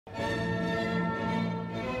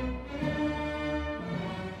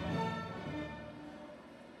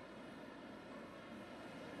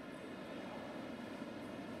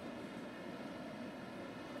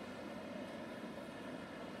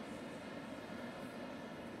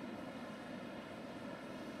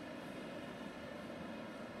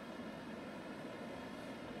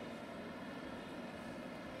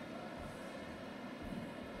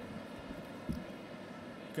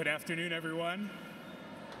Good afternoon, everyone.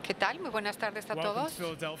 ¿Qué tal? Muy buenas tardes a Welcome todos. to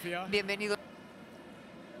Philadelphia. Bienvenidos.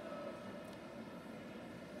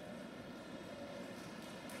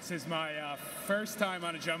 This is my first time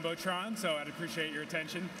on a Jumbotron, so I'd appreciate your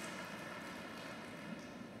attention.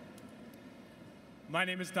 My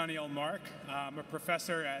name is Daniel Mark. I'm a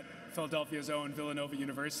professor at Philadelphia's own Villanova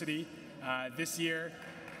University. This year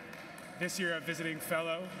a visiting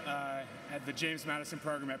fellow at the James Madison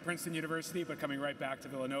program at Princeton University, but coming right back to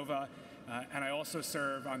Villanova. And I also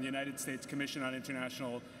serve on the United States Commission on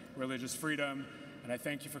International Religious Freedom. And I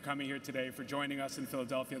thank you for coming here today, for joining us in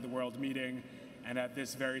Philadelphia at the World Meeting and at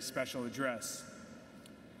this very special address.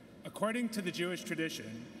 According to the Jewish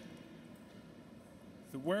tradition,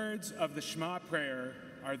 the words of the Shema prayer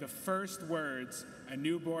are the first words a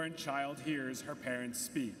newborn child hears her parents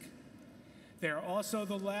speak. They are also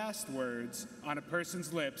the last words on a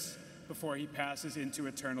person's lips before he passes into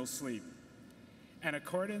eternal sleep. In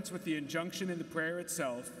accordance with the injunction in the prayer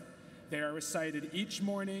itself, they are recited each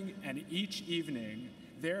morning and each evening,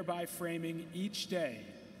 thereby framing each day,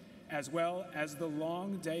 as well as the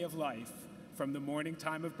long day of life from the morning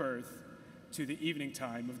time of birth to the evening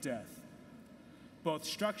time of death. Both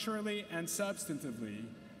structurally and substantively,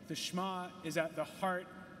 the Shema is at the heart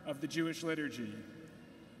of the Jewish liturgy,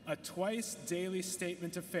 a twice daily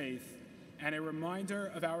statement of faith and a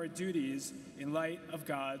reminder of our duties in light of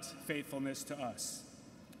God's faithfulness to us.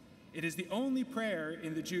 It is the only prayer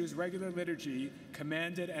in the Jews' regular liturgy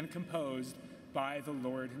commanded and composed by the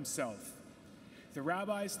Lord himself. The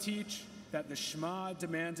rabbis teach that the Shema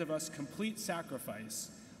demands of us complete sacrifice,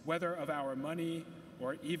 whether of our money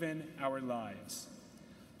or even our lives.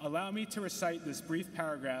 Allow me to recite this brief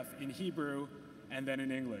paragraph in Hebrew and then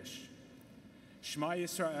in English. Shema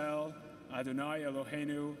Yisrael, Adonai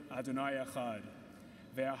Eloheinu, Adonai Echad.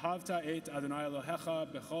 Ve'ahavta et Adonai Elohecha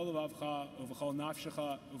b'chol levavcha u'v'chol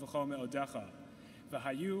nafshecha u'v'chol me'odecha.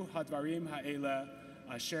 V'hayu hadvarim ha'ele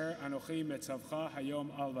asher anochi metzavcha hayom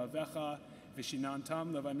al vavecha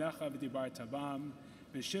v'shinantam levanecha v'dibarta bam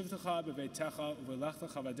v'shivtecha b'veitecha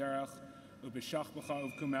u'v'lechtecha v'derech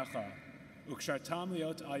u'b'shachbecha u'v'kumecha u'kshartam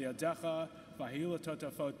liot al yadecha v'hayu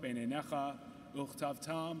l'totafot b'neinecha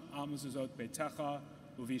u'chtavtam al mezuzot beitecha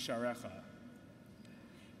u'visharecha.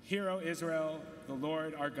 Hear, O Israel, the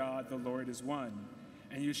Lord our God, the Lord is one.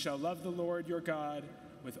 And you shall love the Lord your God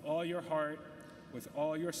with all your heart, with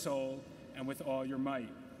all your soul, and with all your might.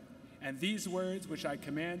 And these words which I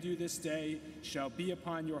command you this day shall be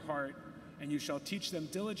upon your heart, and you shall teach them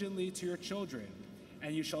diligently to your children.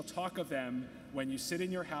 And you shall talk of them when you sit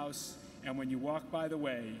in your house, and when you walk by the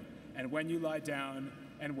way, and when you lie down,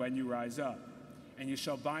 and when you rise up. And you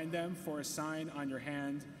shall bind them for a sign on your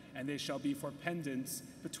hand, and they shall be for pendants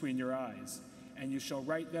between your eyes. And you shall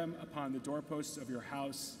write them upon the doorposts of your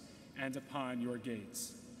house and upon your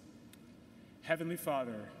gates. Heavenly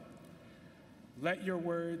Father, let your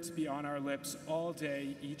words be on our lips all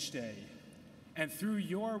day, each day. And through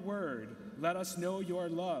your word, let us know your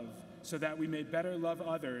love, so that we may better love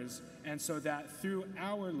others, and so that through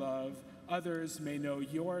our love, others may know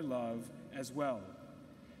your love as well.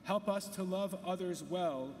 Help us to love others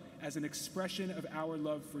well as an expression of our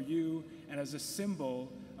love for you and as a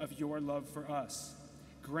symbol of your love for us.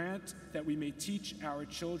 Grant that we may teach our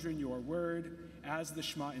children your word as the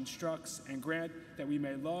Shema instructs, and grant that we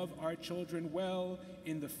may love our children well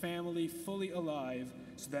in the family, fully alive,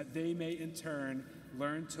 so that they may in turn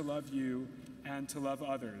learn to love you and to love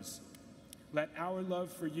others. Let our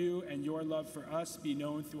love for you and your love for us be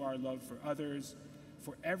known through our love for others,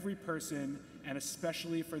 for every person, and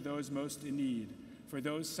especially for those most in need, for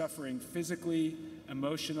those suffering physically,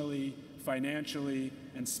 emotionally, financially,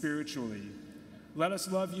 and spiritually. Let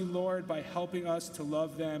us love you, Lord, by helping us to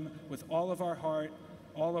love them with all of our heart,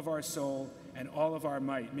 all of our soul, and all of our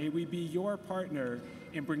might. May we be your partner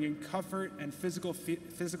in bringing comfort and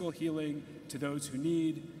physical healing to those who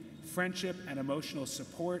need, friendship and emotional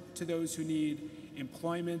support to those who need,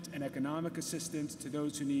 employment and economic assistance to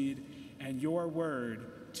those who need, and your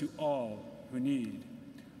word to all who need.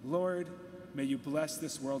 Lord, may you bless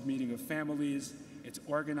this World Meeting of Families, its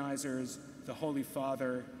organizers, the Holy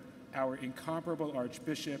Father, our incomparable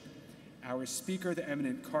Archbishop, our Speaker, the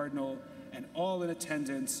eminent Cardinal, and all in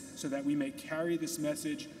attendance, so that we may carry this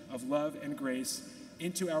message of love and grace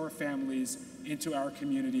into our families, into our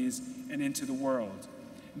communities, and into the world.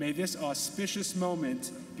 May this auspicious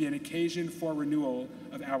moment be an occasion for renewal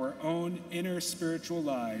of our own inner spiritual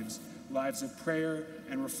lives, lives of prayer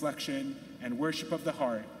and reflection and worship of the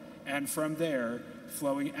heart, and from there,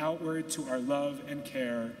 flowing outward to our love and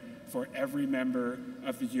care for every member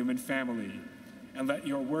of the human family. And let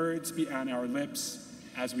your words be on our lips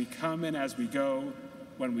as we come and as we go,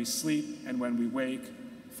 when we sleep, and when we wake,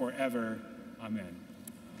 forever. Amen.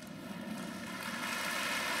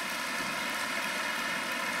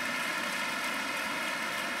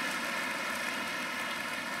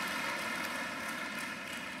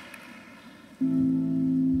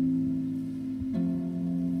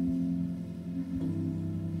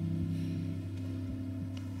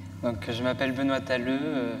 Donc, je m'appelle Benoît Tagle,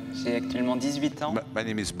 j'ai actuellement 18 ans. My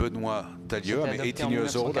name is Benoît Tagle, I'm 18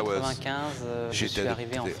 years old. Je suis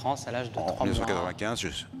arrivé en France à l'âge de 3 mois.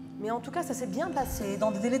 1995. Mais en tout cas, ça s'est bien passé,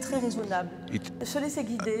 dans des délais très raisonnables. Se laisser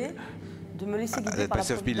guider, de me laisser guider par la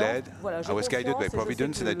providence. Voilà, I was guided by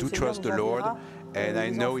providence and I do trust the Lord, and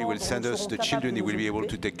I know He will send us the children He will be able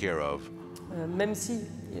to take care of. Même si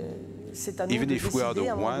c'est à nous Even de if we are the décider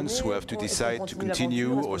à un moment ones donné, who have to est-ce qu'on decide to continue continue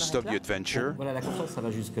l'aventure, or est-ce qu'on stop the arrête là? adventure, Voilà, la confiance, ça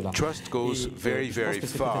va jusque-là. trust goes very, je pense very que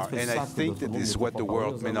c'est far, peut-être and ça I que think notre that monde is ne what comprend the pas,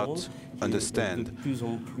 world dans may un not monde qui est understand. de plus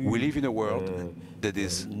en plus, We live in a world that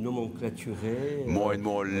is nomenclaturé, more and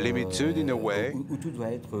more limited in a way, où tout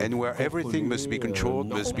doit être and where everything must be controlled,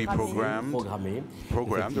 must be programmed,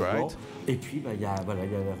 right? Et puis, il y a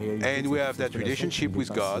la réalité. And we have that relationship with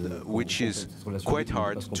God, which is quite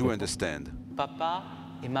hard to understand. Papa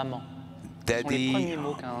et maman. Daddy,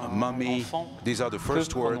 mommy, these are the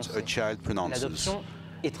first words a child pronounces.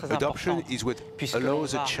 Adoption is what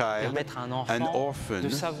allows a child, an orphan,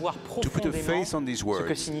 to put a face on these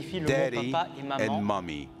words, daddy and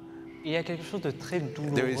mommy. Il y a quelque chose de très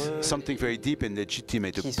douloureux. There is something very deep and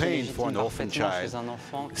legitimate, a pain for an orphan child,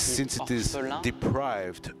 since it is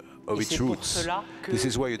deprived of its roots. This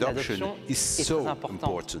is why adoption is so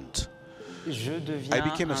important. I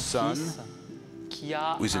became a son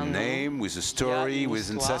with a name, with a story,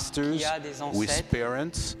 with ancestors, with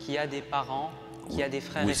parents,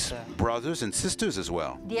 with brothers and sisters as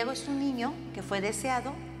well. Diego es un niño que fue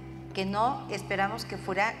deseado, que no esperamos que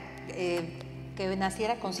fuera que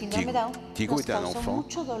naciera con síndrome Down. Tigo Nos était un causó enfant.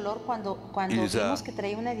 mucho dolor cuando vimos que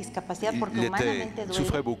traía una discapacidad porque humanamente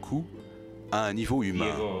souffrait duele. beaucoup à un niveau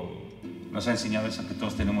humain. Diego nos ha enseñado eso, que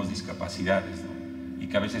todos tenemos discapacidades, ¿no? Y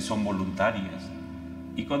que a veces son voluntarias.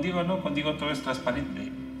 Y con Diego no, con Diego todo es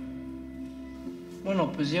transparente.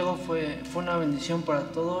 Bueno, pues Diego fue una bendición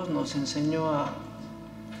para todos, nos enseñó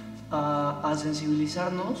a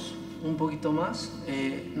sensibilizarnos un poquito más,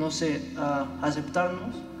 no sé, a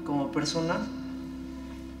aceptarnos como personas,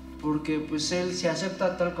 porque pues él se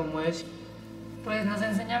acepta tal como es. Pues nos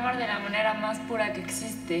enseñó a amar de la manera más pura que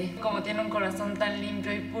existe. Como tiene un corazón tan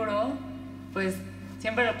limpio y puro, pues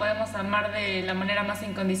siempre lo podemos amar de la manera más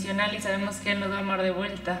incondicional y sabemos que Él nos va a amar de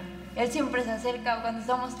vuelta. Él siempre se acerca cuando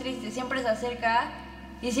estamos tristes, siempre se acerca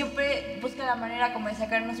y siempre busca la manera como de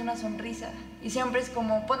sacarnos una sonrisa. Y siempre es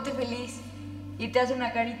como, ponte feliz y te hace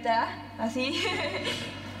una carita así,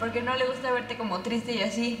 porque no le gusta verte como triste y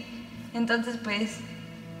así. Entonces pues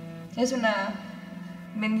es una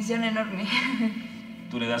bendición enorme.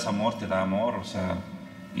 Tú le das amor, te da amor, o sea,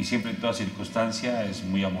 y siempre en toda circunstancia es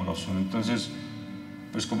muy amoroso. Entonces,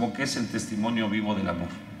 pues como que es el testimonio vivo del amor,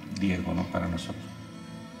 Diego, ¿no? Para nosotros.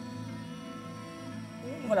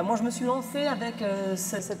 Voilà, moi je me suis lancée avec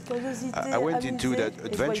cette curiosité I went into that amusée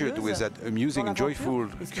et adventure with joyeuse that amusing and dans joyful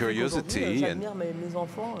l'aventure, et ce qui fait curiosity, qu'aujourd'hui, and j'admire mes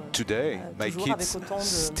enfants, today my toujours kids avec autant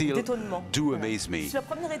still d'étonnement. do Voilà. amaze Je me. suis la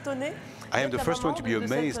première étonnée I am d'être the la first one maman to be de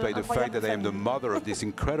cette amazed by the fact that I am the incroyable mother of famille. this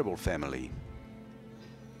incredible family.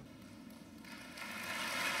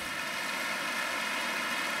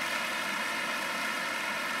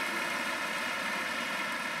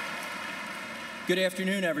 Good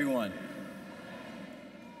afternoon, everyone.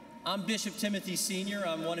 I'm Bishop Timothy Sr.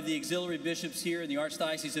 I'm one of the auxiliary bishops here in the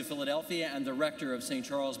Archdiocese of Philadelphia and the rector of St.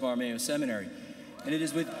 Charles Borromeo Seminary. And it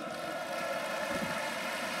is with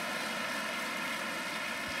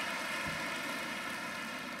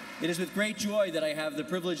great joy that I have the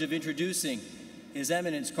privilege of introducing His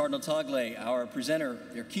Eminence Cardinal Tagle, our presenter,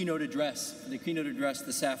 the keynote address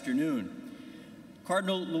this afternoon.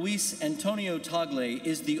 Cardinal Luis Antonio Tagle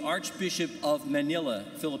is the Archbishop of Manila,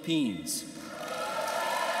 Philippines.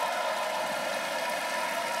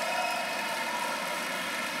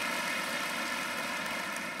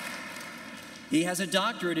 He has a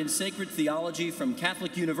doctorate in sacred theology from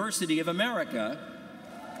Catholic University of America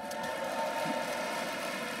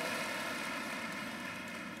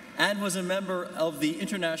and was a member of the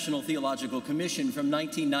International Theological Commission from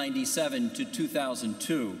 1997 to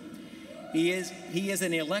 2002. He is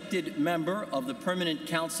an elected member of the Permanent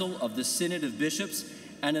Council of the Synod of Bishops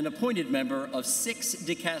and an appointed member of 6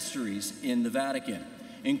 dicasteries in the Vatican,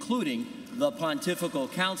 including the Pontifical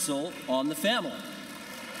Council on the Family.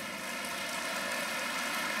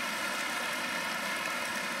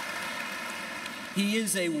 He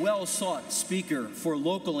is a well-sought speaker for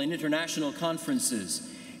local and international conferences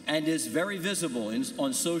and is very visible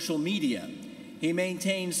on social media. He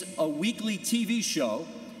maintains a weekly TV show,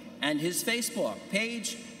 and his Facebook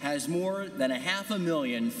page has more than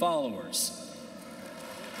 500,000 followers.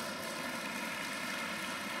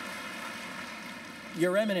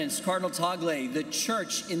 Your Eminence, Cardinal Tagle, the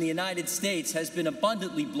Church in the United States has been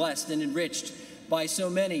abundantly blessed and enriched by so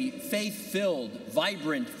many faith-filled,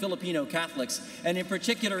 vibrant Filipino Catholics, and in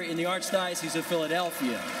particular in the Archdiocese of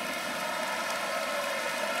Philadelphia.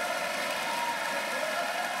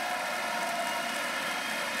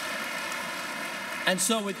 And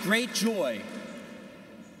so with great joy,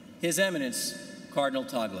 His Eminence, Cardinal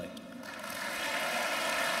Tagle.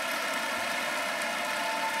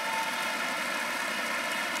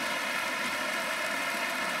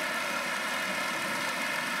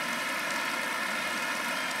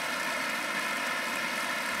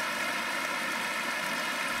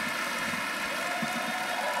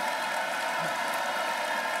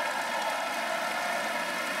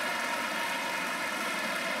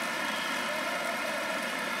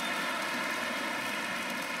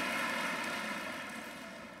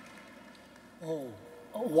 Oh,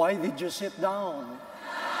 why did you sit down?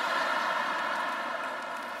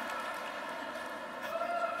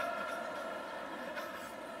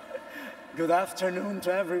 Good afternoon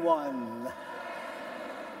to everyone.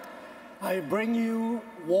 I bring you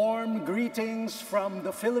warm greetings from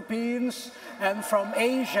the Philippines and from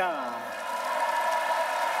Asia.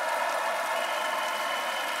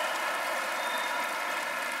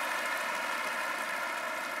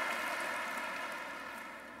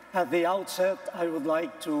 At the outset, I would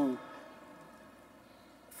like to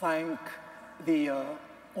thank the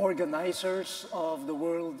organizers of the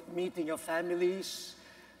World Meeting of Families,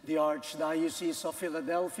 the Archdiocese of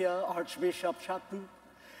Philadelphia, Archbishop Chatu,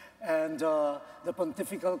 and the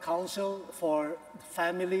Pontifical Council for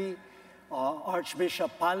Family,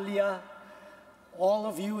 Archbishop Palya, all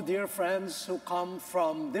of you dear friends who come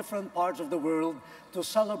from different parts of the world to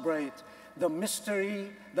celebrate the mystery,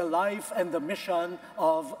 the life, and the mission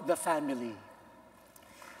of the family.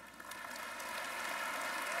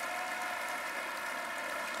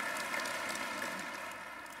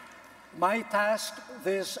 My task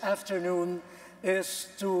this afternoon is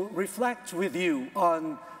to reflect with you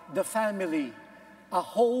on the family, a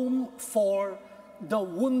home for the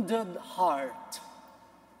wounded heart.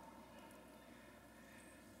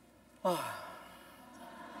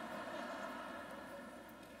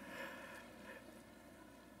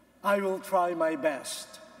 I will try my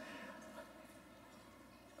best.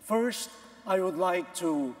 First, I would like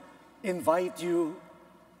to invite you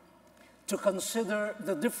to consider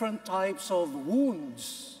the different types of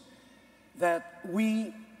wounds that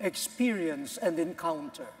we experience and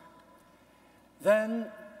encounter.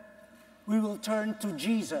 Then we will turn to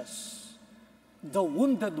Jesus, the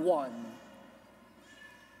wounded one,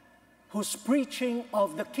 whose preaching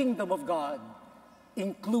of the kingdom of God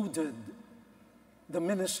included the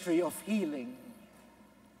ministry of healing.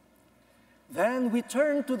 Then we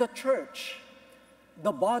turn to the church,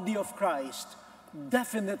 the body of Christ,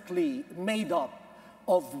 definitely made up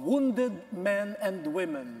of wounded men and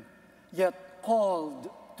women, yet called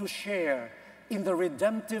to share in the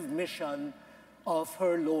redemptive mission of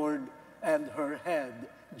her Lord and her head,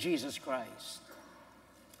 Jesus Christ.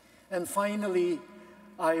 And finally,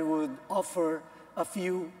 I would offer a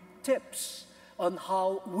few tips on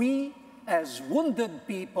how we as wounded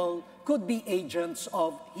people could be agents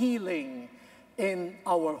of healing in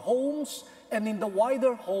our homes and in the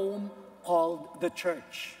wider home called the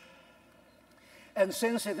church. And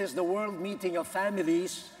since it is the World Meeting of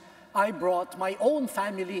Families, I brought my own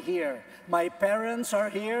family here. My parents are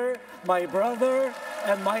here, my brother,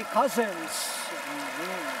 and my cousins.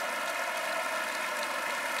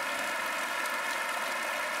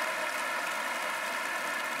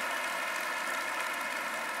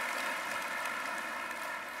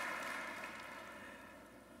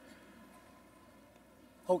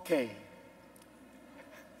 Okay.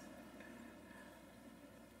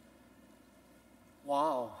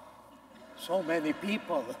 Wow, so many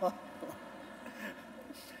people.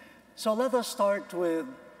 So let us start with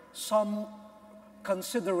some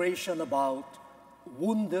consideration about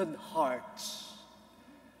wounded hearts.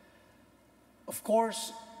 Of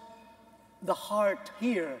course, the heart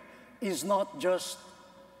here is not just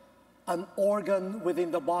an organ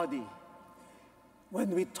within the body.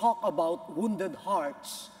 When we talk about wounded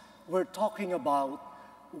hearts, we're talking about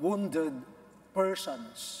wounded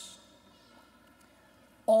persons.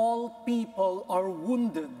 All people are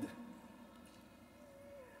wounded.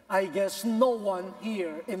 I guess no one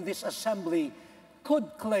here in this assembly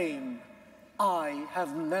could claim, I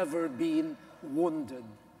have never been wounded.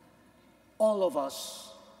 All of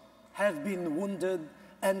us have been wounded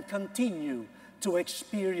and continue to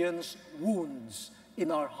experience wounds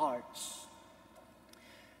in our hearts.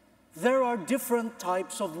 There are different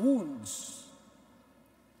types of wounds.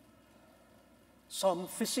 Some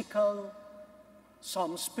physical,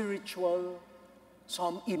 some spiritual,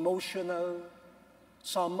 some emotional,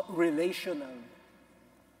 some relational,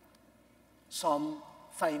 some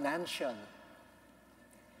financial.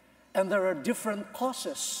 And there are different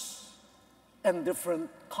causes and different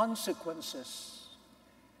consequences.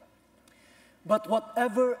 But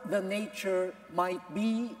whatever the nature might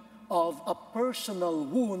be of a personal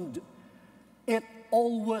wound, it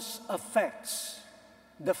always affects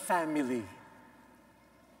the family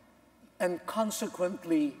and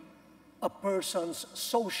consequently a person's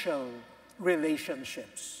social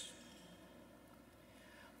relationships.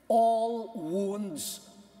 All wounds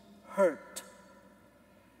hurt,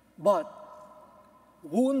 but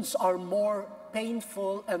wounds are more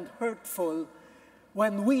painful and hurtful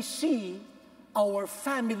when we see our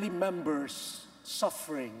family members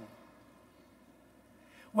suffering.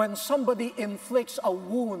 When somebody inflicts a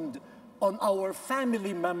wound on our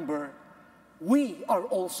family member, we are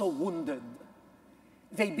also wounded.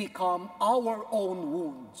 They become our own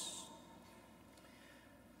wounds.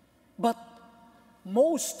 But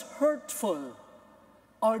most hurtful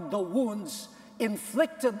are the wounds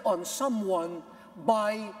inflicted on someone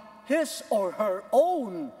by his or her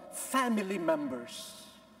own family members.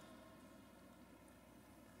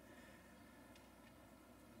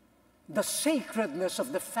 The sacredness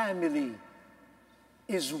of the family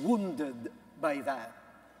is wounded by that.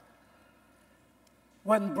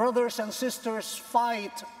 When brothers and sisters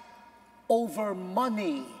fight over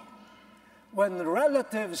money, when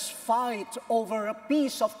relatives fight over a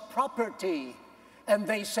piece of property, and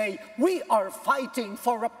they say, we are fighting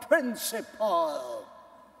for a principle.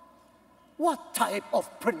 What type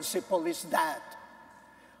of principle is that?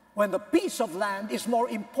 When the piece of land is more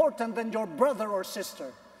important than your brother or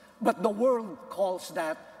sister, but the world calls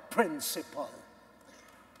that principle.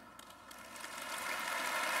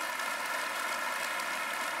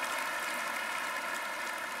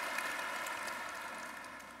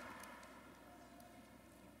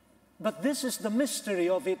 But this is the mystery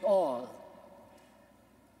of it all.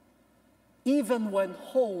 Even when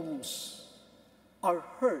homes are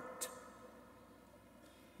hurt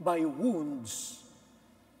by wounds,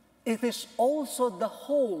 it is also the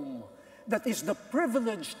home that is the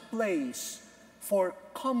privileged place for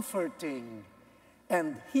comforting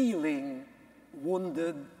and healing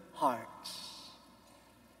wounded hearts.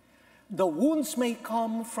 The wounds may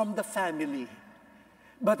come from the family,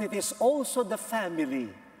 but it is also the family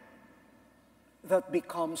that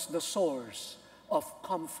becomes the source of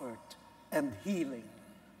comfort and healing.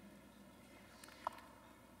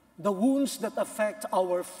 The wounds that affect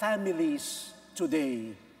our families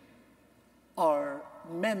today are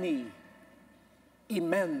many,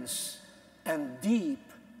 immense, and deep.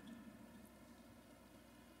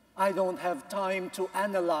 I don't have time to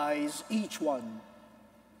analyze each one,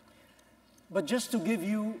 but just to give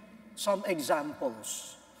you some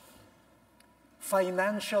examples.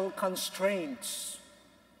 Financial constraints,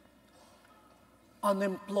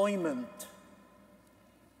 unemployment,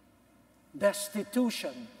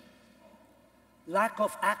 destitution, lack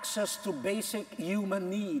of access to basic human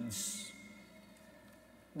needs,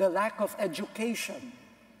 the lack of education,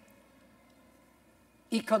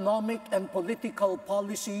 economic and political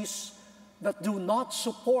policies that do not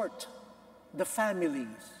support the families.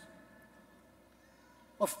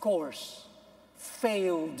 Of course,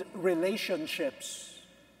 failed relationships,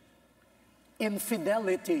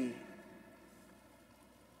 infidelity,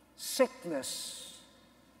 sickness,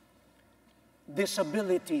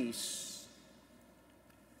 disabilities,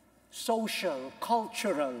 social,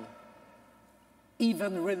 cultural,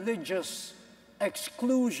 even religious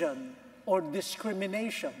exclusion or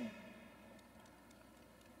discrimination,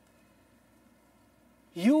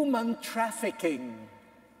 human trafficking,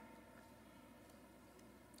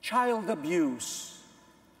 child abuse,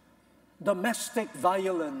 domestic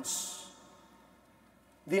violence,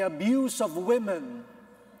 the abuse of women,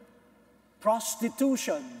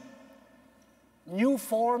 prostitution, new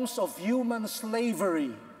forms of human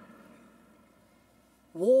slavery,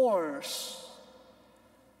 wars,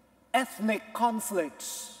 ethnic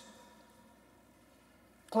conflicts,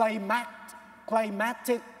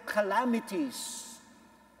 climatic calamities,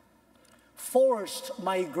 forced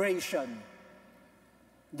migration,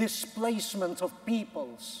 displacement of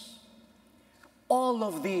peoples. All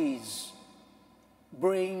of these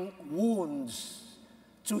bring wounds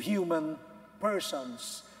to human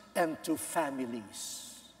persons and to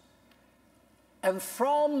families. And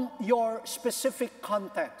from your specific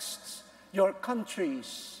contexts, your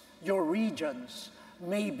countries, your regions,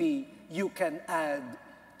 maybe you can add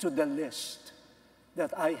to the list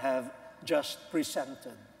that I have just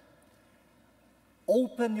presented.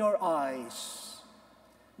 Open your eyes,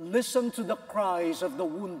 listen to the cries of the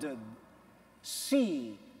wounded,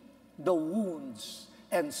 see the wounds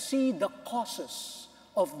and see the causes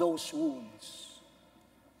of those wounds.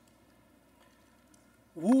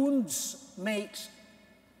 Wounds make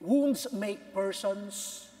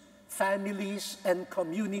persons, families, and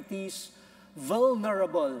communities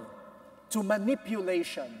vulnerable to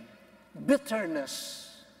manipulation,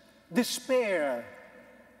 bitterness, despair,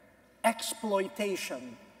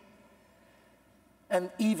 exploitation,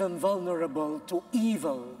 and even vulnerable to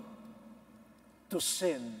evil, to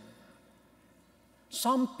sin.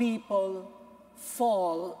 Some people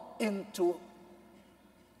fall into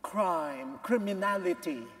crime,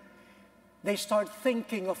 criminality. They start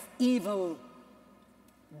thinking of evil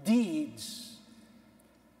deeds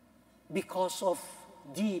because of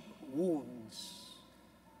deep wounds.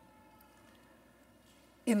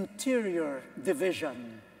 Interior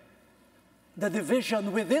division, the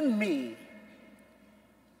division within me,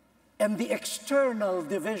 and the external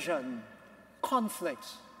division,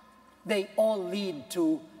 conflicts, they all lead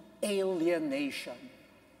to alienation.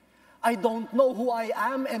 I don't know who I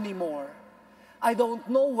am anymore. I don't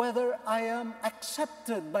know whether I am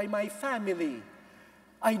accepted by my family.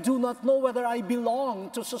 I do not know whether I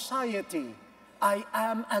belong to society. I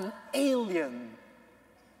am an alien.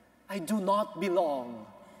 I do not belong.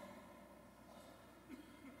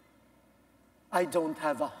 I don't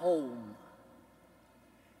have a home.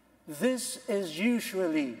 This is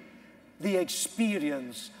usually the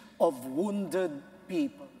experience of wounded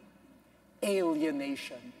people.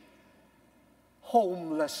 Alienation,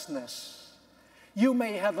 homelessness. You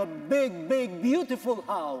may have a big, big, beautiful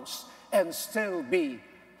house and still be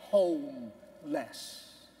homeless.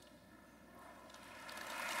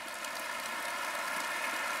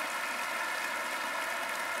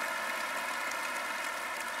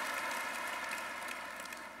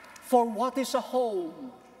 For what is a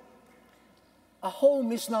home? A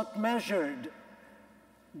home is not measured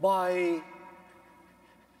by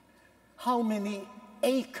how many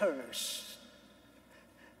acres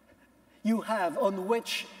you have on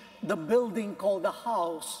which the building called a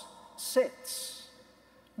house sits.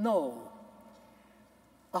 No.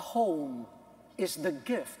 A home is the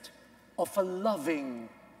gift of a loving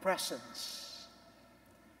presence.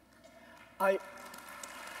 I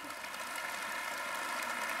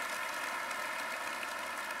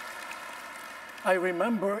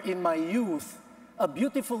remember in my youth a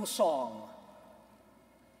beautiful song.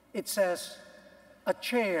 It says, "A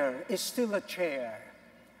chair is still a chair,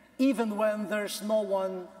 even when there's no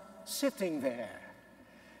one sitting there.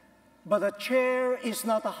 But a chair is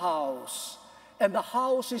not a house, and a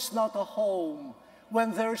house is not a home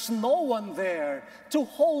when there's no one there to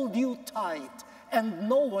hold you tight, and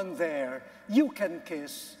no one there you can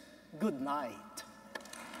kiss goodnight."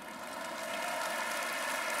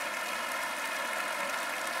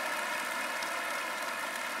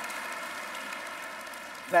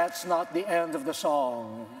 That's not the end of the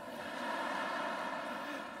song.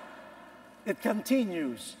 It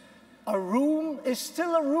continues. A room is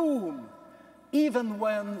still a room, even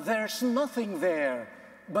when there's nothing there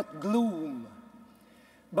but gloom.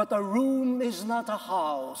 But a room is not a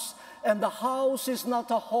house, and the house is not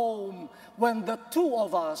a home when the two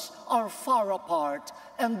of us are far apart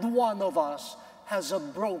and one of us has a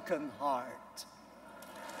broken heart.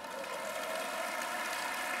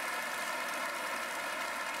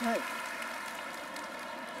 Right.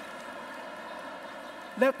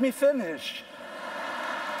 Let me finish.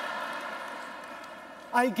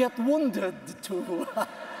 I get wounded too.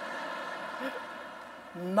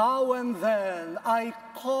 Now and then I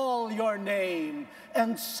call your name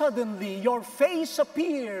and suddenly your face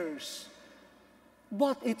appears.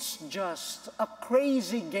 But it's just a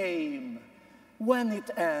crazy game. When it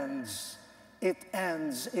ends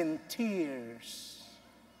in tears.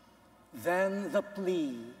 Then the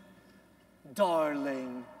plea,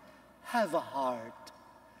 darling, have a heart.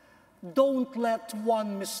 Don't let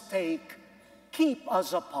one mistake keep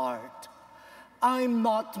us apart. I'm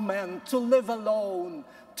not meant to live alone.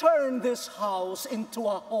 Turn this house into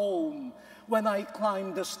a home. When I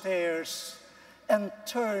climb the stairs and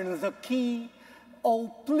turn the key, oh,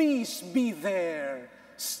 please be there,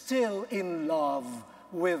 still in love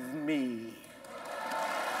with me.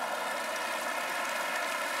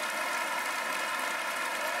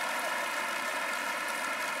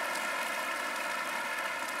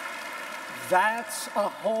 That's a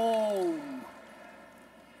home.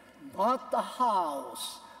 Not a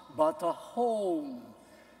house, but a home.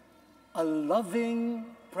 A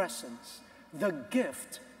loving presence. The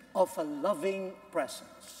gift of a loving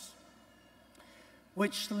presence.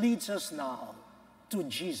 Which leads us now to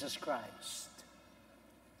Jesus Christ.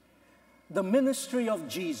 The ministry of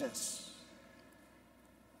Jesus.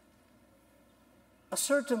 A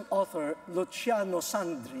certain author, Luciano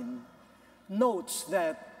Sandrin, notes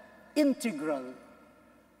that integral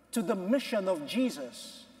to the mission of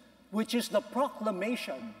Jesus, which is the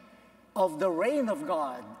proclamation of the reign of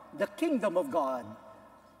God, the kingdom of God,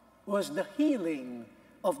 was the healing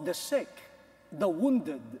of the sick, the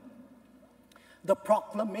wounded, the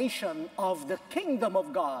proclamation of the kingdom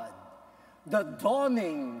of God, the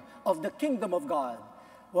dawning of the kingdom of God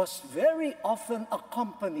was very often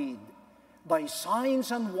accompanied by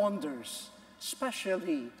signs and wonders,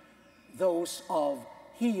 especially those of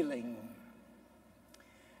healing.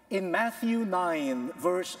 In Matthew 9,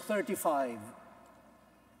 verse 35,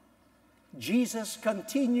 Jesus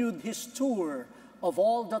continued his tour of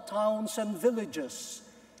all the towns and villages.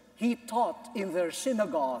 He taught in their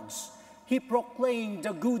synagogues. He proclaimed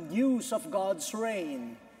the good news of God's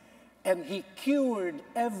reign, and he cured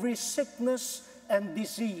every sickness and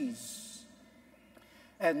disease.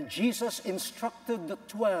 And Jesus instructed the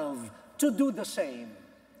 12 to do the same.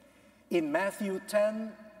 In Matthew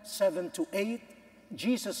 10, 7-8,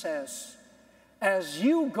 Jesus says, "As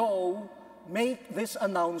you go, make this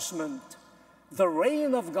announcement, the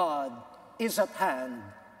reign of God is at hand.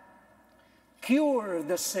 Cure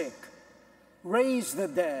the sick, raise the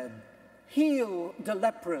dead, heal the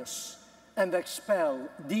leprous, and expel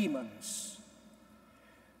demons."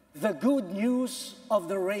 The good news of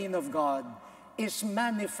the reign of God is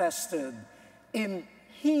manifested in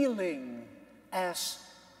healing as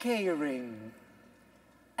caring,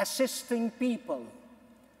 assisting people,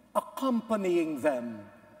 accompanying them,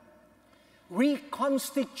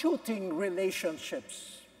 reconstituting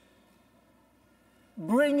relationships,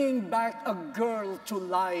 bringing back a girl to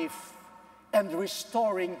life and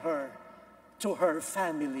restoring her to her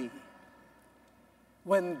family.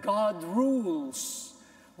 When God rules,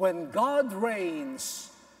 when God reigns,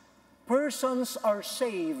 persons are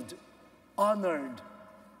saved, honored,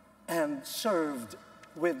 and served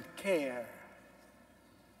with care.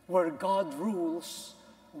 Where God rules,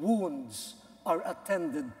 wounds are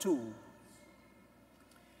attended to.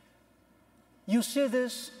 You see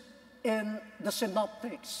this in the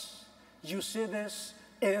synoptics. You see this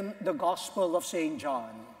in the Gospel of St.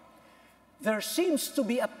 John. There seems to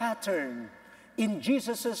be a pattern in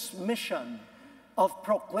Jesus' mission of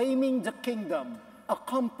proclaiming the kingdom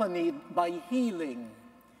accompanied by healing.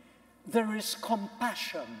 There is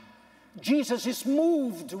compassion. Jesus is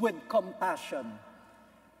moved with compassion.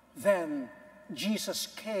 Then Jesus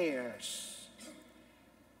cares.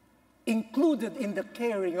 Included in the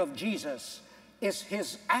caring of Jesus is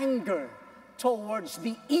his anger towards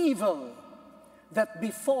the evil that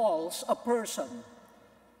befalls a person,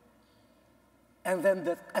 and then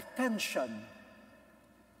the attention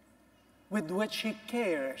with which he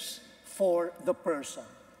cares for the person.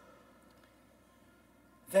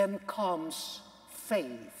 Then comes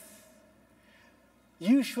faith.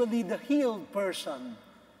 Usually the healed person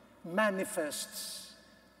manifests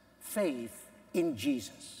faith in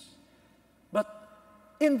Jesus. But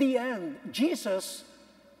in the end, Jesus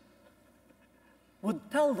would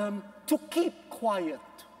tell them to keep quiet.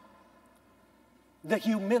 The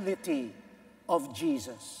humility of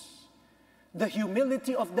Jesus. The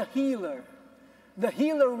humility of the healer. The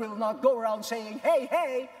healer will not go around saying, "Hey,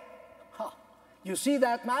 hey, you see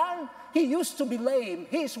that man? He used to be lame.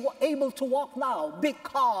 He's able to walk now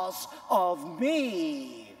because of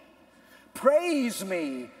me. Praise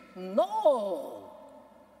me." No.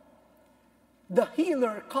 The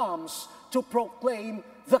healer comes to proclaim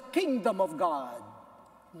the kingdom of God,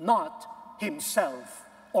 not himself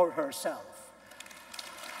or herself.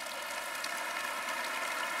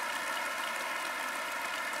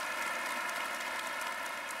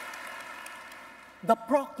 The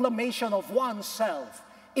proclamation of oneself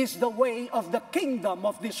is the way of the kingdom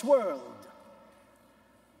of this world.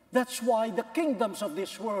 That's why the kingdoms of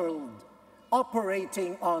this world,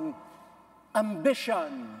 operating on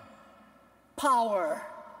ambition, power,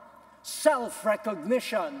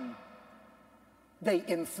 self-recognition, they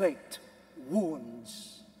inflict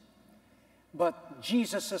wounds. But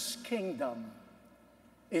Jesus' kingdom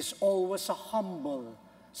is always a humble,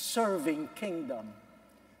 serving kingdom.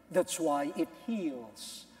 That's why it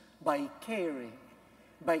heals by caring,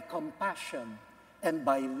 by compassion, and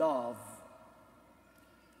by love.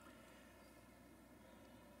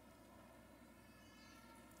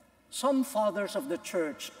 Some fathers of the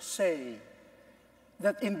church say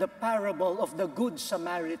that in the parable of the Good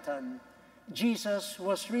Samaritan, Jesus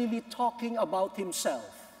was really talking about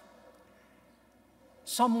himself,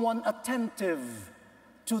 someone attentive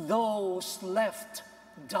to those left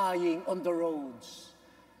dying on the roads.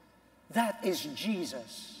 That is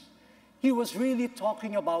Jesus. He was really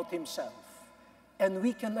talking about himself. And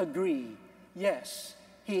we can agree, yes,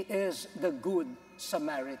 he is the Good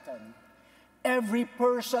Samaritan. Every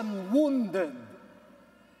person wounded,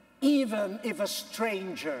 even if a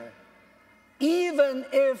stranger, even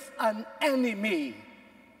if an enemy,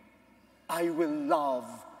 I will love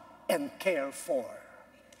and care for.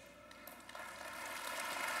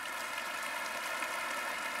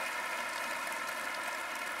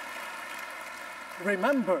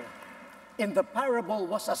 Remember, in the parable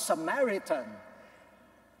was a Samaritan,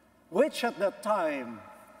 which at that time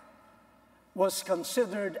was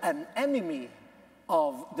considered an enemy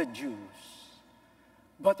of the Jews.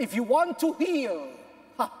 But if you want to heal,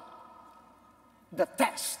 the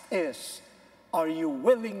test is, are you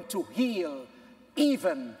willing to heal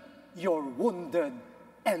even your wounded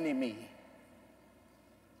enemy?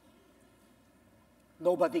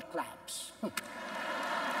 Nobody claps.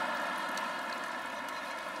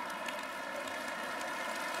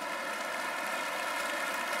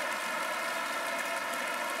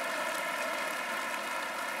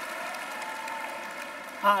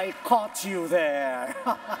 I caught you there.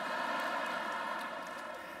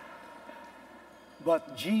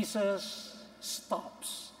 But Jesus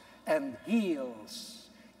stops and heals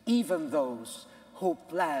even those who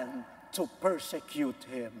plan to persecute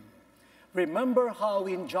him. Remember how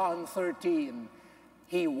in John 13,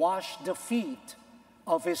 he washed the feet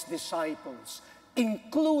of his disciples,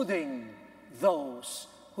 including those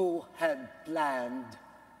who had planned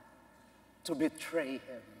to betray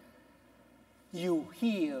him. You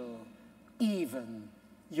heal even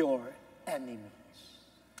your enemies.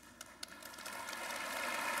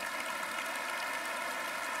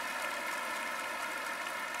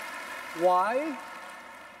 Why?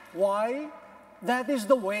 Why? That is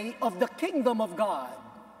the way of the kingdom of God.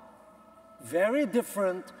 Very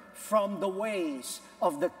different from the ways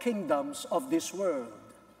of the kingdoms of this world.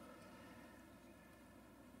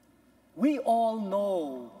 We all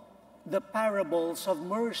know the parables of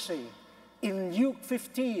mercy. In Luke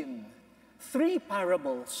 15, 3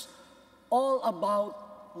 parables, all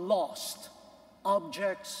about lost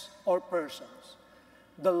objects or persons.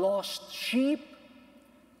 The lost sheep,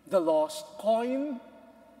 the lost coin,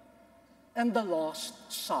 and the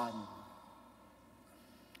lost son.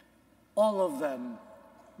 All of them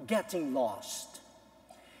getting lost.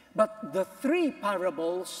 But the 3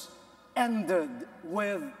 parables ended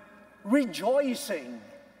with rejoicing,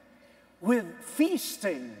 with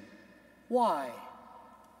feasting. Why?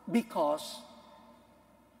 Because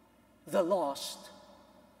the lost,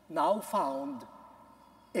 now found,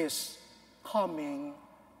 is coming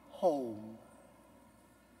home.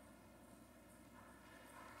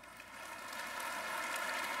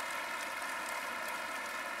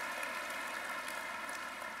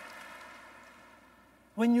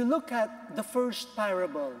 When you look at the first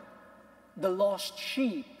parable, the lost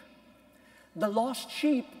sheep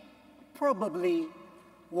probably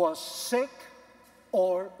was sick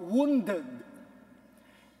or wounded.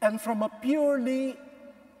 And from a purely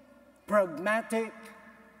pragmatic,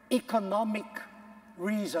 economic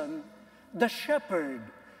reason, the shepherd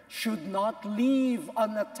should not leave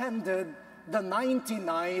unattended the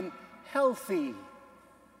 99 healthy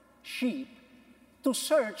sheep to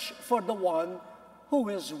search for the one who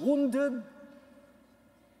is wounded,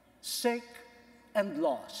 sick, and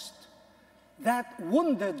lost. That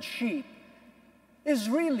wounded sheep is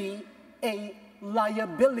really a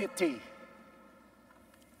liability.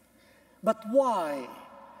 But why?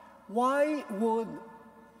 Why would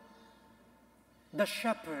the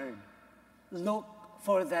shepherd look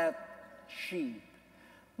for that sheep?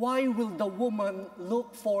 Why will the woman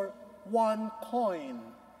look for 1 coin?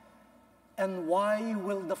 And why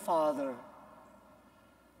will the father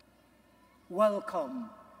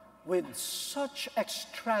welcome with such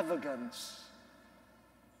extravagance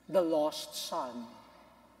the lost son?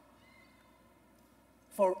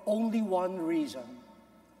 For only one reason.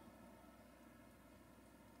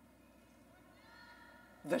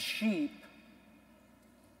 The sheep,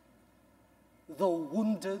 though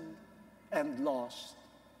wounded and lost,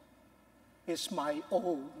 is my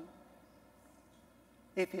own.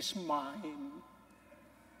 It is mine.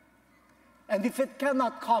 And if it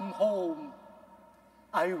cannot come home,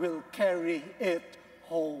 I will carry it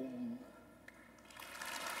home.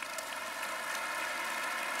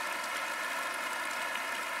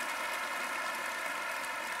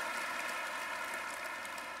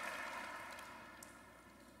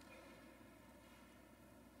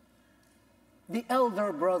 the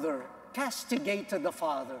elder brother castigated the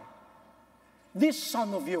father. This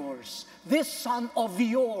son of yours,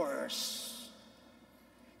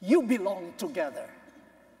 you belong together.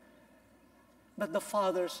 But the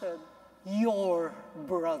father said, your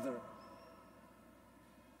brother.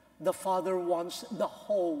 The father wants the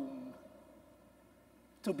home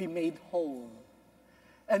to be made whole.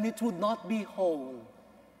 And it would not be whole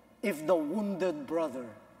if the wounded brother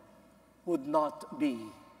would not be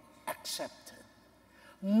accepted.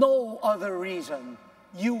 No other reason.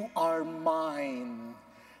 You are mine,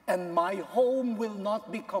 and my home will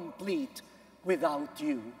not be complete without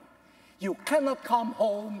you. You cannot come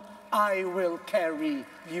home, I will carry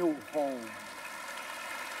you home.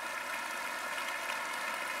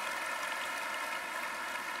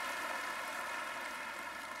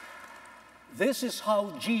 This is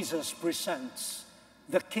how Jesus presents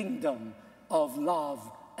the kingdom of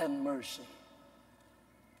love and mercy.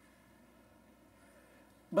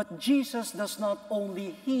 But Jesus does not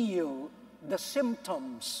only heal the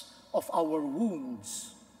symptoms of our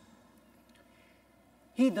wounds.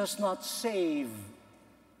 He does not save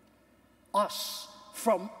us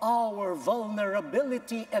from our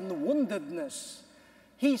vulnerability and woundedness.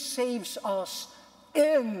 He saves us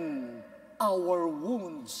in our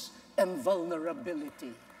wounds and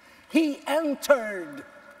vulnerability. He entered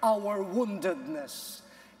our woundedness.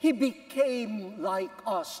 He became like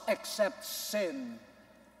us except sin.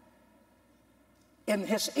 In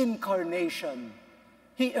his incarnation,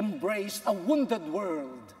 he embraced a wounded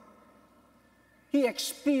world. He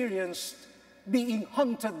experienced being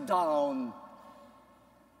hunted down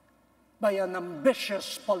by an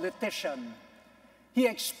ambitious politician. He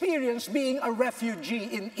experienced being a refugee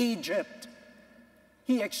in Egypt.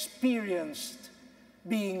 He experienced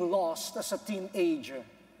being lost as a teenager.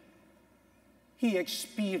 He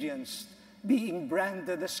experienced being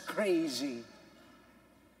branded as crazy.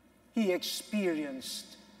 He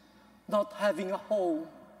experienced not having a home.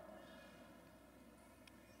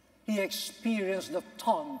 He experienced the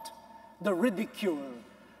taunt, the ridicule,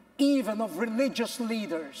 even of religious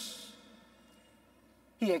leaders.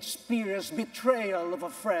 He experienced betrayal of a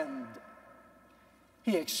friend.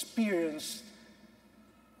 He experienced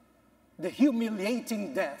the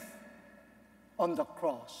humiliating death on the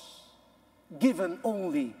cross, given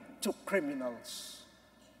only to criminals.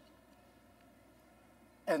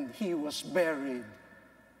 And he was buried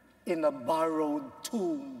in a borrowed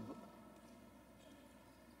tomb.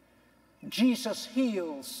 Jesus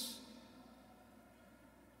heals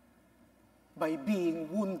by being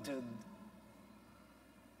wounded.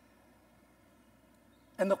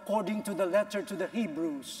 And according to the letter to the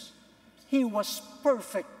Hebrews, he was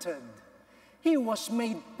perfected. He was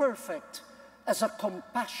made perfect as a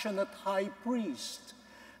compassionate high priest,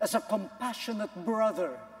 as a compassionate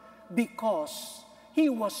brother, because he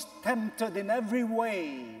was tempted in every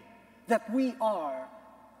way that we are,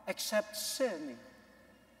 except sinning.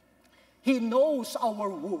 He knows our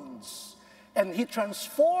wounds, and he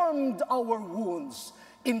transformed our wounds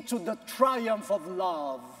into the triumph of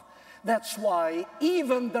love. That's why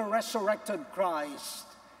even the resurrected Christ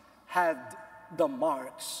had the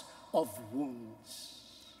marks of wounds.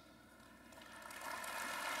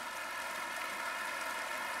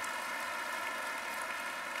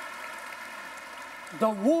 The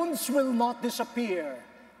wounds will not disappear.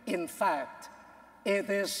 In fact, it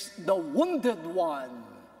is the wounded one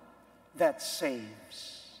that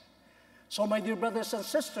saves. So, my dear brothers and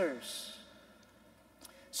sisters,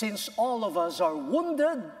 since all of us are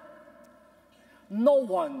wounded, no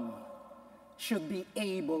one should be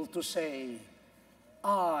able to say,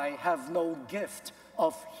 I have no gift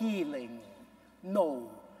of healing. No,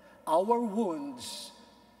 our wounds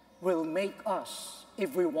will make us,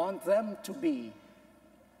 if we want them to be,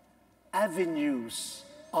 avenues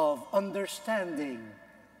of understanding,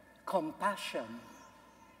 compassion,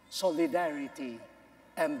 solidarity,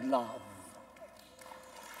 and love.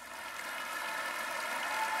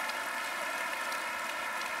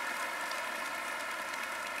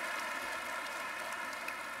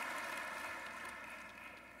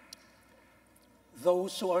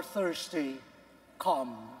 Those who are thirsty,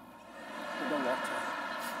 come to the water.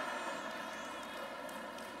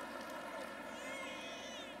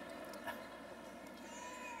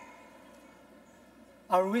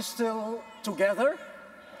 Are we still together?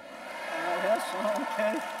 Yes,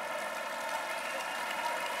 okay.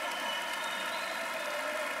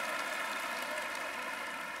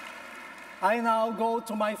 I now go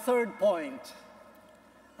to my third point.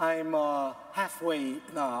 I'm halfway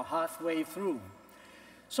through.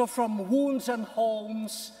 So from wounds and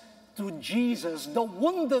homes to Jesus, the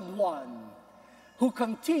wounded one, who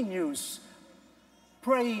continues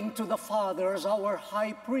praying to the Father as our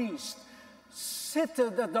high priest,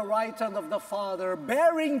 seated at the right hand of the Father,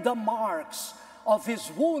 bearing the marks of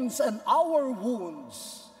his wounds and our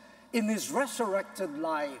wounds in his resurrected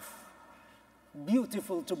life.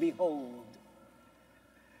 Beautiful to behold.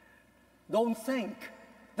 Don't think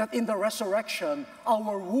that in the resurrection,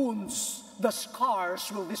 our wounds, the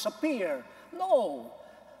scars will disappear. No.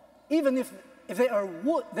 Even if they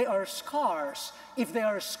are scars, if they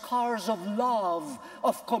are scars of love,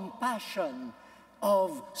 of compassion,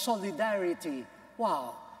 of solidarity,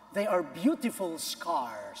 wow, they are beautiful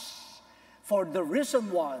scars. For the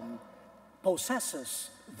risen one possesses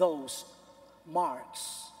those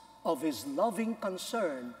marks of his loving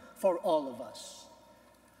concern for all of us.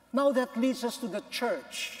 Now that leads us to the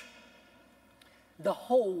church, the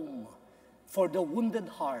home for the wounded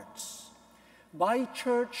hearts. By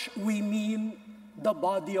church, we mean the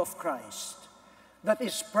body of Christ that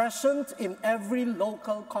is present in every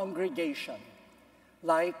local congregation,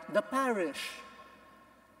 like the parish,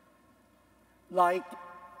 like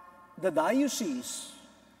the diocese,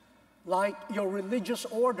 like your religious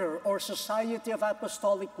order or society of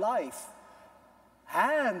apostolic life,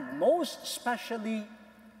 and most especially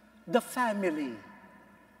the family,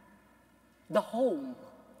 the home,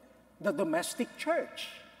 the domestic church,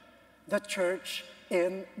 the church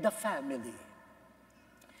in the family.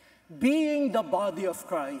 Being the body of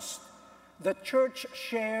Christ, the church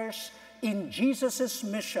shares in Jesus'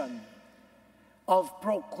 mission of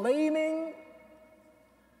proclaiming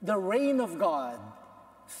the reign of God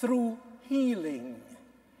through healing,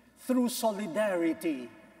 through solidarity,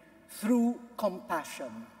 through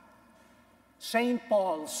compassion. St.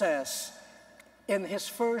 Paul says in his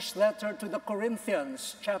first letter to the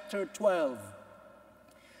Corinthians, chapter 12,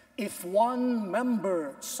 if one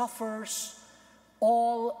member suffers,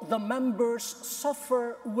 all the members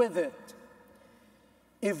suffer with it.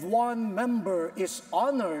 If one member is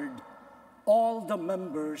honored, all the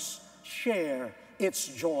members share its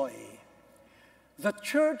joy. The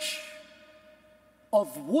church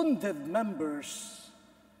of wounded members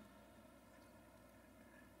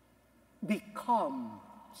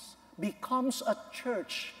becomes a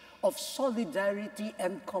church of solidarity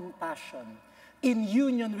and compassion, in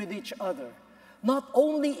union with each other, not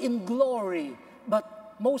only in glory,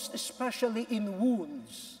 but most especially in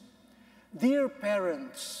wounds. Dear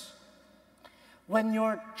parents, when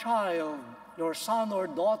your child, your son or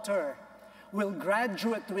daughter, will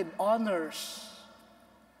graduate with honors,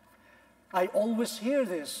 I always hear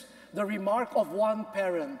this, the remark of one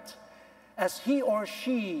parent, as he or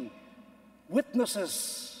she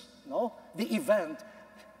witnesses the event,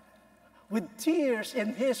 with tears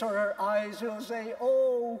in his or her eyes, he'll say,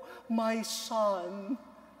 "Oh, my son,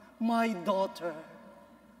 my daughter."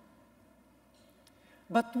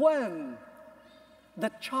 But when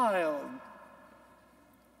the child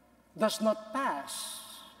does not pass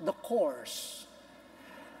the course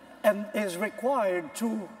and is required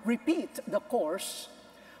to repeat the course,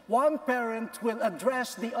 one parent will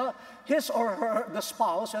address his or her, the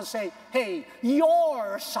spouse, and say, "Hey,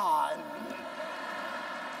 your son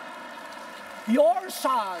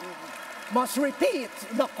must repeat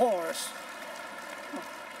the course."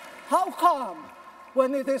 How come?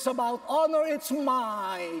 When it is about honor, it's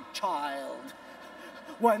my child.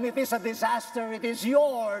 When it is a disaster, it is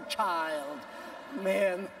your child.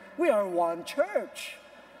 Man, we are one church,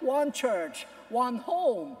 one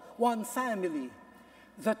home, one family.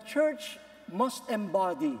 The church must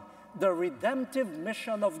embody the redemptive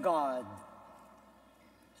mission of God.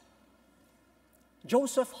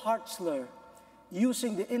 Joseph Hartzler,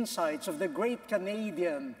 using the insights of the great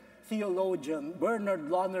Canadian theologian Bernard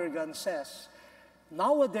Lonergan, says,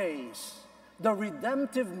 nowadays, the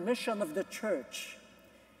redemptive mission of the church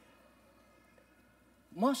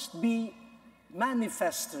must be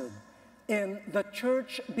manifested in the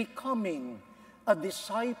church becoming a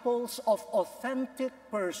disciples of authentic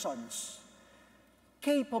persons,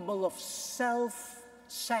 capable of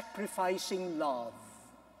self-sacrificing love.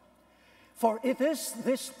 For it is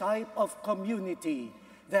this type of community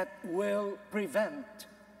that will prevent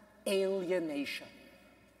alienation,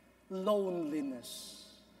 loneliness,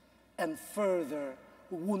 and further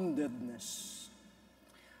woundedness.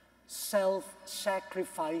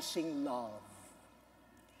 Self-sacrificing love.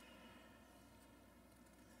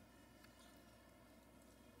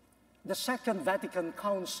 The Second Vatican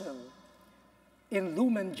Council, in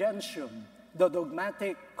Lumen Gentium, the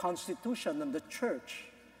dogmatic constitution of the Church,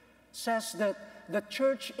 says that the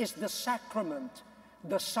Church is the sacrament,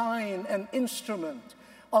 the sign and instrument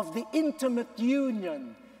of the intimate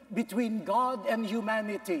union between God and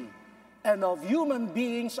humanity and of human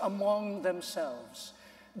beings among themselves.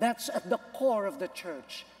 That's at the core of the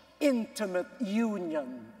church. Intimate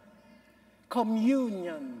union,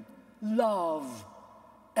 communion, love,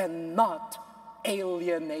 and not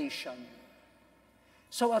alienation.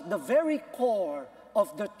 So at the very core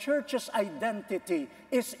of the church's identity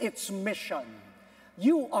is its mission.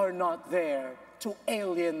 You are not there to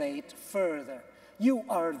alienate further. You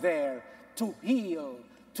are there to heal,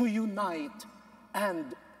 to unite,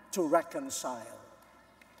 and to reconcile.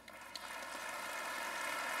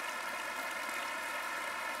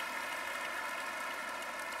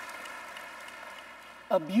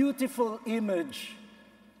 A beautiful image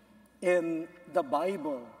in the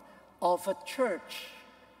Bible of a church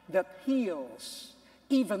that heals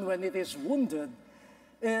even when it is wounded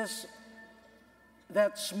is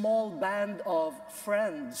that small band of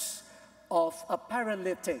friends of a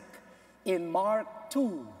paralytic in Mark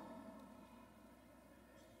 2.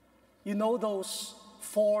 You know those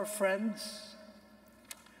 4 friends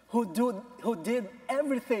who did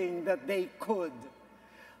everything that they could,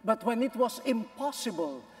 but when it was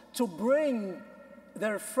impossible to bring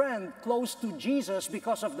their friend close to Jesus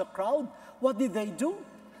because of the crowd, what did they do?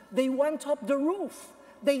 They went up the roof.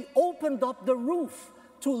 They opened up the roof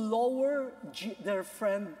to lower their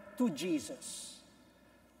friend to Jesus.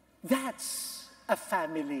 That's a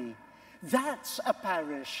family. That's a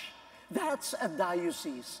parish. That's a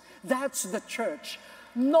diocese. That's the church.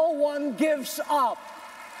 No one gives up.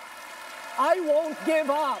 I won't give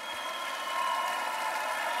up.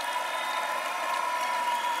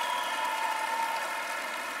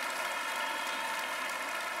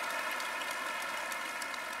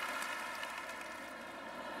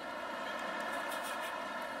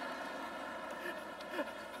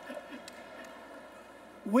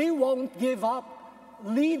 We won't give up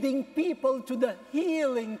leading people to the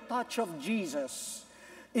healing touch of Jesus.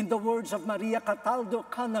 In the words of Maria Cataldo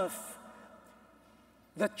Canaf,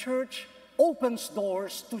 the church opens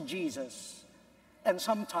doors to Jesus and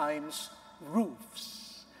sometimes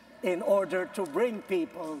roofs in order to bring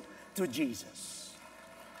people to Jesus.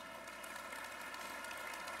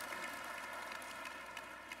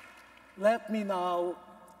 Let me now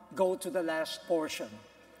go to the last portion.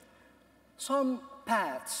 Some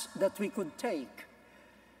paths that we could take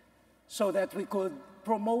so that we could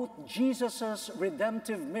promote Jesus'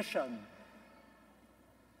 redemptive mission,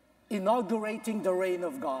 inaugurating the reign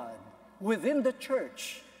of God within the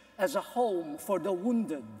church as a home for the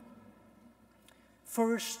wounded.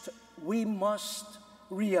 First, we must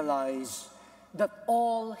realize that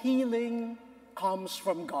all healing comes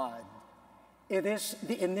from God. It is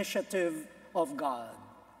the initiative of God.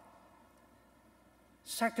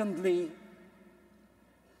 Secondly,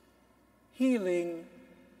 healing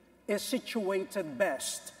is situated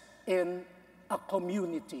best in a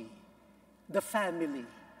community, the family,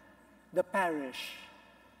 the parish,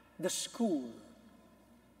 the school,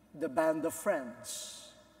 the band of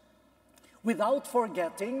friends, without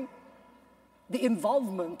forgetting the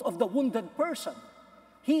involvement of the wounded person.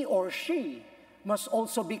 He or she must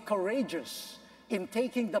also be courageous in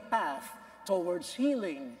taking the path towards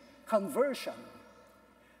healing, conversion.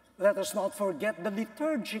 Let us not forget the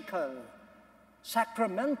liturgical,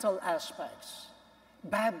 sacramental aspects,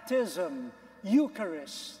 baptism,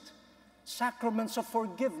 Eucharist, sacraments of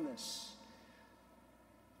forgiveness,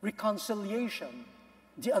 reconciliation,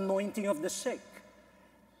 the anointing of the sick,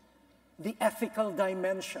 the ethical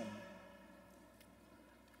dimension.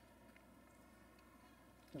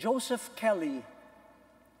 Joseph Kelly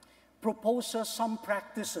proposes some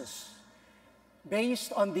practices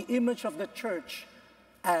based on the image of the church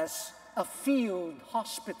as a field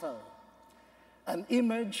hospital, an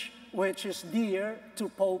image which is dear to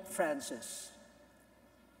Pope Francis.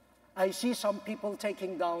 I see some people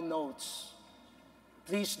taking down notes.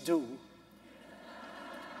 Please do.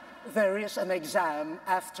 There is an exam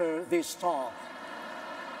after this talk.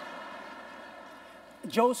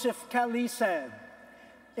 Joseph Kelly said,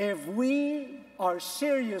 if we are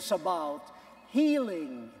serious about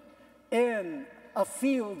healing in a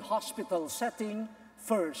field hospital setting,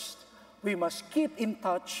 first, we must keep in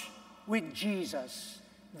touch with Jesus,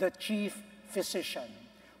 the chief physician.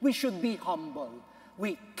 We should be humble.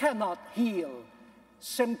 We cannot heal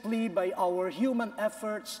simply by our human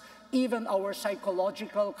efforts, even our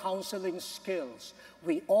psychological counseling skills.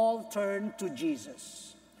 We all turn to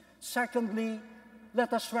Jesus. Secondly,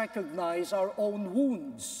 let us recognize our own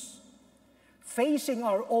wounds. Facing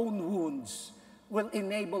our own wounds will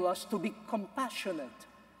enable us to be compassionate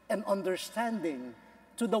and understanding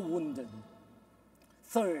to the wounded.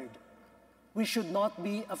 Third, we should not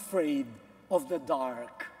be afraid of the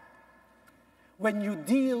dark. when you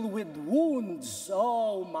deal with wounds,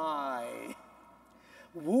 oh my,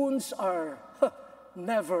 wounds are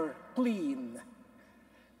never clean.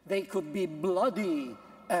 They could be bloody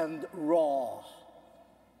and raw.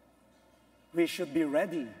 We should be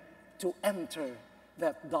ready to enter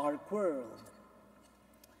that dark world.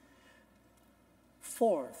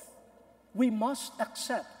 Fourth, we must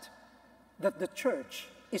accept that the church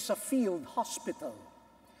is a field hospital.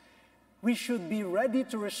 We should be ready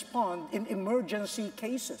to respond in emergency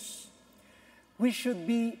cases. We should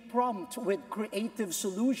be prompt with creative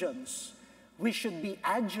solutions. We should be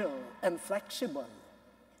agile and flexible.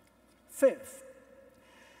 Fifth,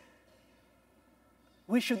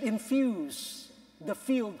 we should infuse the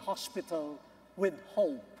field hospital with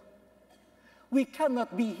hope. We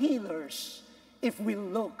cannot be healers if we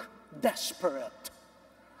look desperate.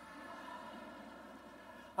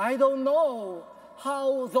 I don't know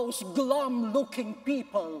how those glum-looking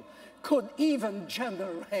people could even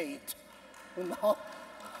generate,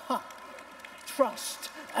 trust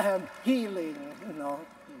and healing,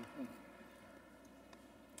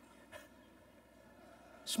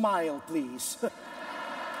 Smile, please.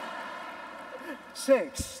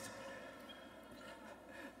 Sixth,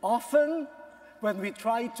 often when we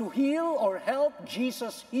try to heal or help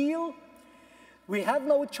Jesus heal, we have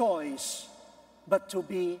no choice but to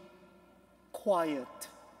be quiet,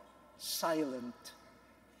 silent.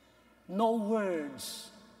 No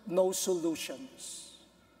words, no solutions.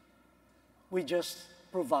 We just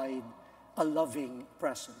provide a loving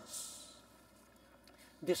presence.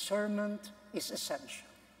 Discernment is essential.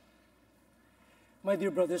 My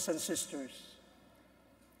dear brothers and sisters,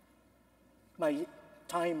 my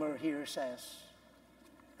timer here says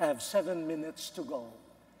I have 7 minutes to go.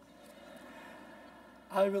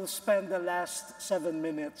 I will spend the last 7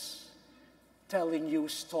 minutes telling you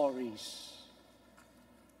stories.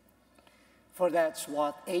 For that's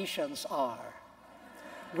what Asians are.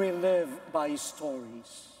 We live by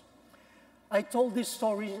stories. I told this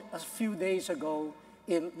story a few days ago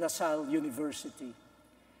in La Salle University.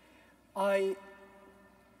 I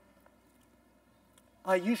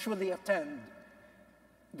usually attend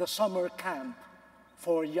the summer camp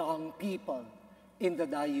for young people in the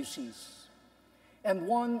diocese. And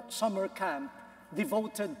one summer camp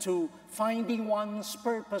devoted to finding one's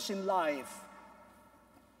purpose in life,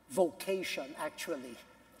 vocation actually,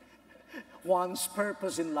 one's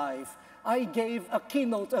purpose in life. I gave a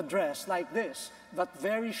keynote address like this, but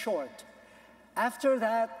very short. After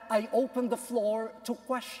that, I opened the floor to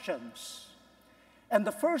questions. And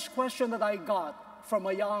the first question that I got from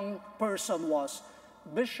a young person was,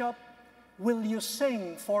 "Bishop, will you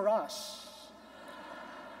sing for us?"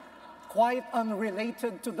 Quite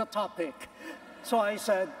unrelated to the topic. So I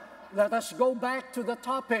said, let us go back to the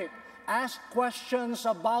topic. Ask questions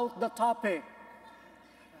about the topic.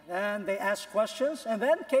 And they asked questions, and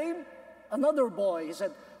then came another boy. He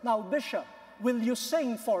said, "Now, Bishop, will you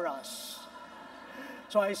sing for us?"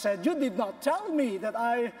 So I said, "You did not tell me that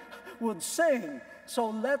I would sing. So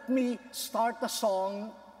let me start a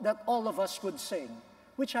song that all of us could sing,"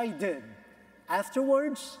 which I did.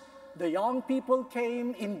 Afterwards, the young people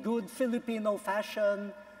came in good Filipino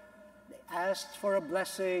fashion. They asked for a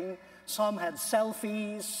blessing. Some had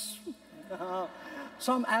selfies.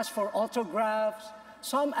 Some asked for autographs.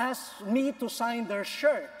 Some asked me to sign their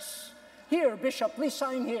shirts. "Here, Bishop, please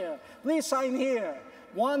sign here. Please sign here."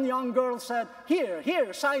 One young girl said,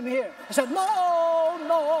 "Here, sign here." I said, "No,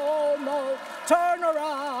 no, no. Turn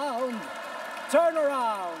around. Turn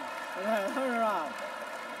around. Turn around."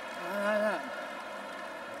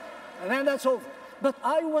 And then that's over. But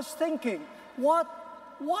I was thinking, what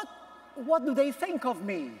do they think of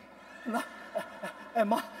me?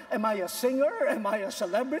 Am I a singer? Am I a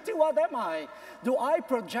celebrity? What am I? Do I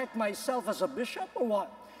project myself as a bishop or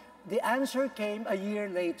what? The answer came a year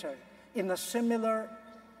later in a similar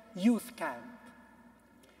youth camp.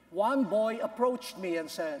 One boy approached me and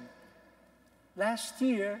said, "Last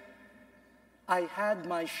year, I had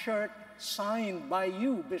my shirt signed by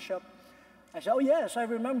you, Bishop." I said, "Oh yes, I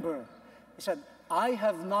remember." He said, "I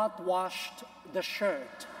have not washed the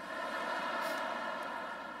shirt."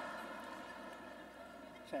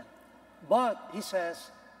 But, he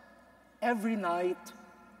says, "Every night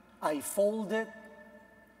I fold it,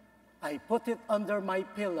 I put it under my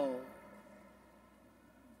pillow.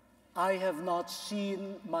 I have not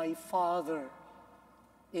seen my father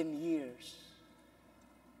in years.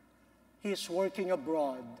 He's working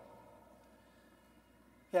abroad.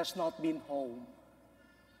 He has not been home.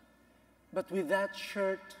 But with that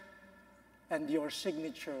shirt and your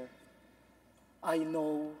signature, I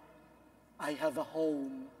know I have a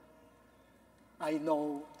home. I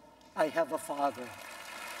know I have a father.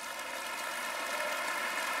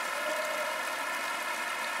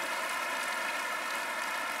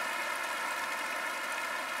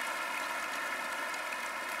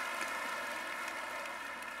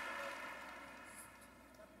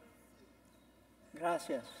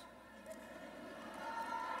 Gracias.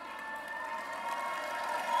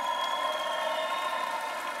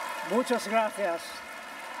 Muchas gracias.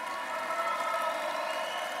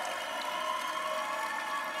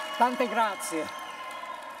 Tante grazie.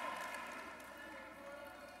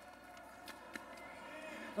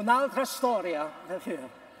 Un'altra storia.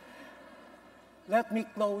 Let me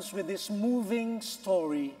close with this moving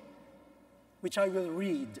story, which I will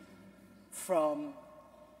read from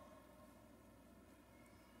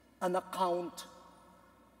an account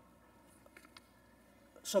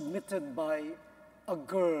submitted by a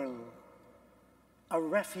girl, a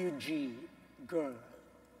refugee girl.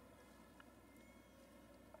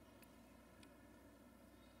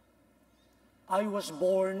 I was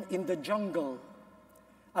born in the jungle.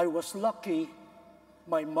 I was lucky,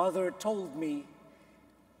 my mother told me,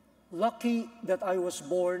 lucky that I was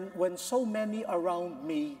born when so many around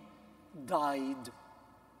me died.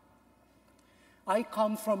 I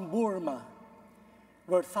come from Burma,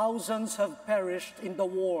 where thousands have perished in the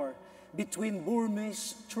war between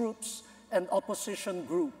Burmese troops and opposition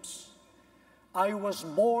groups. I was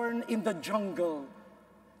born in the jungle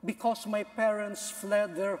because my parents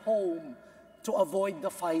fled their home to avoid the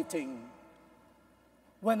fighting.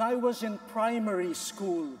 When I was in primary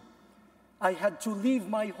school, I had to leave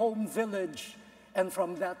my home village, and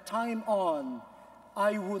from that time on,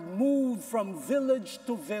 I would move from village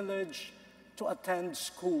to village to attend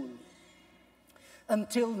school.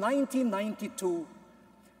 Until 1992,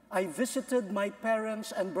 I visited my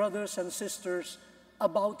parents and brothers and sisters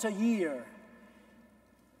about a year,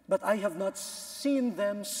 but I have not seen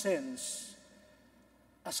them since,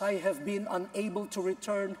 as I have been unable to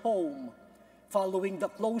return home following the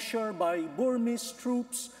closure by Burmese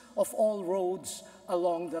troops of all roads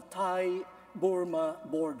along the Thai-Burma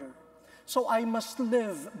border. So I must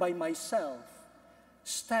live by myself,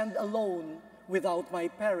 stand alone without my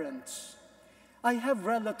parents. I have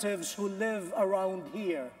relatives who live around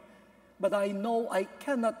here, but I know I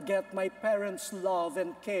cannot get my parents' love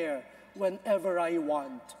and care whenever I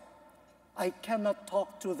want. I cannot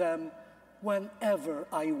talk to them whenever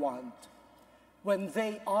I want. When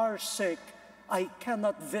they are sick, I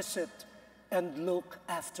cannot visit and look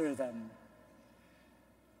after them.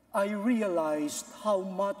 I realized how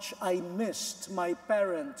much I missed my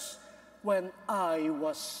parents when I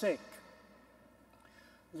was sick.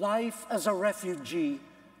 Life as a refugee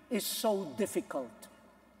is so difficult.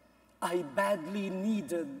 I badly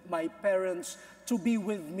needed my parents to be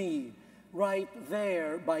with me right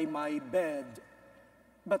there by my bed,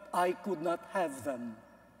 but I could not have them.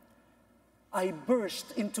 I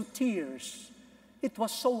burst into tears. It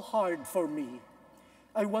was so hard for me.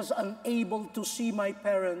 I was unable to see my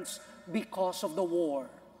parents because of the war.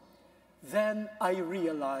 Then I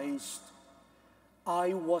realized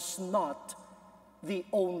I was not the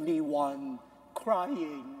only one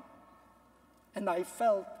crying, and I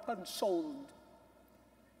felt consoled.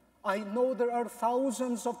 I know there are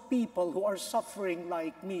thousands of people who are suffering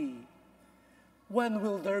like me. When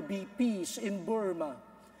will there be peace in Burma?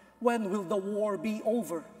 When will the war be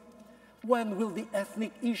over? When will the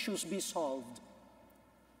ethnic issues be solved?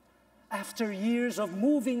 After years of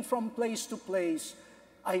moving from place to place,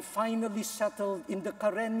 I finally settled in the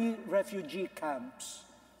Karenni refugee camps.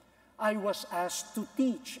 I was asked to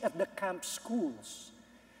teach at the camp schools.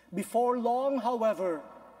 Before long, however,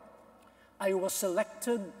 I was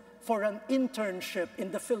selected for an internship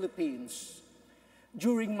in the Philippines.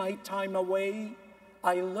 During my time away,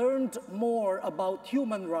 I learned more about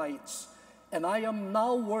human rights, and I am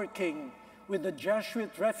now working with the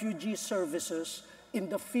Jesuit Refugee Services in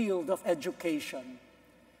the field of education.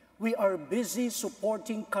 We are busy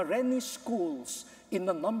supporting Karenni schools in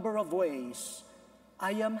a number of ways.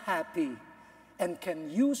 I am happy and can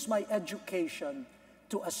use my education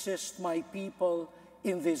to assist my people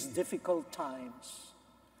in these difficult times.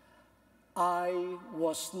 I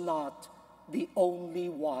was not the only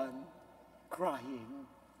one crying.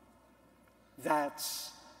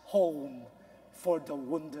 That's home for the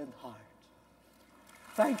wounded heart.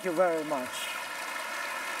 Thank you very much.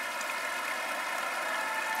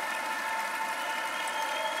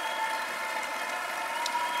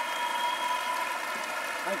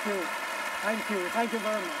 Thank you. Thank you. Thank you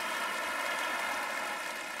very much.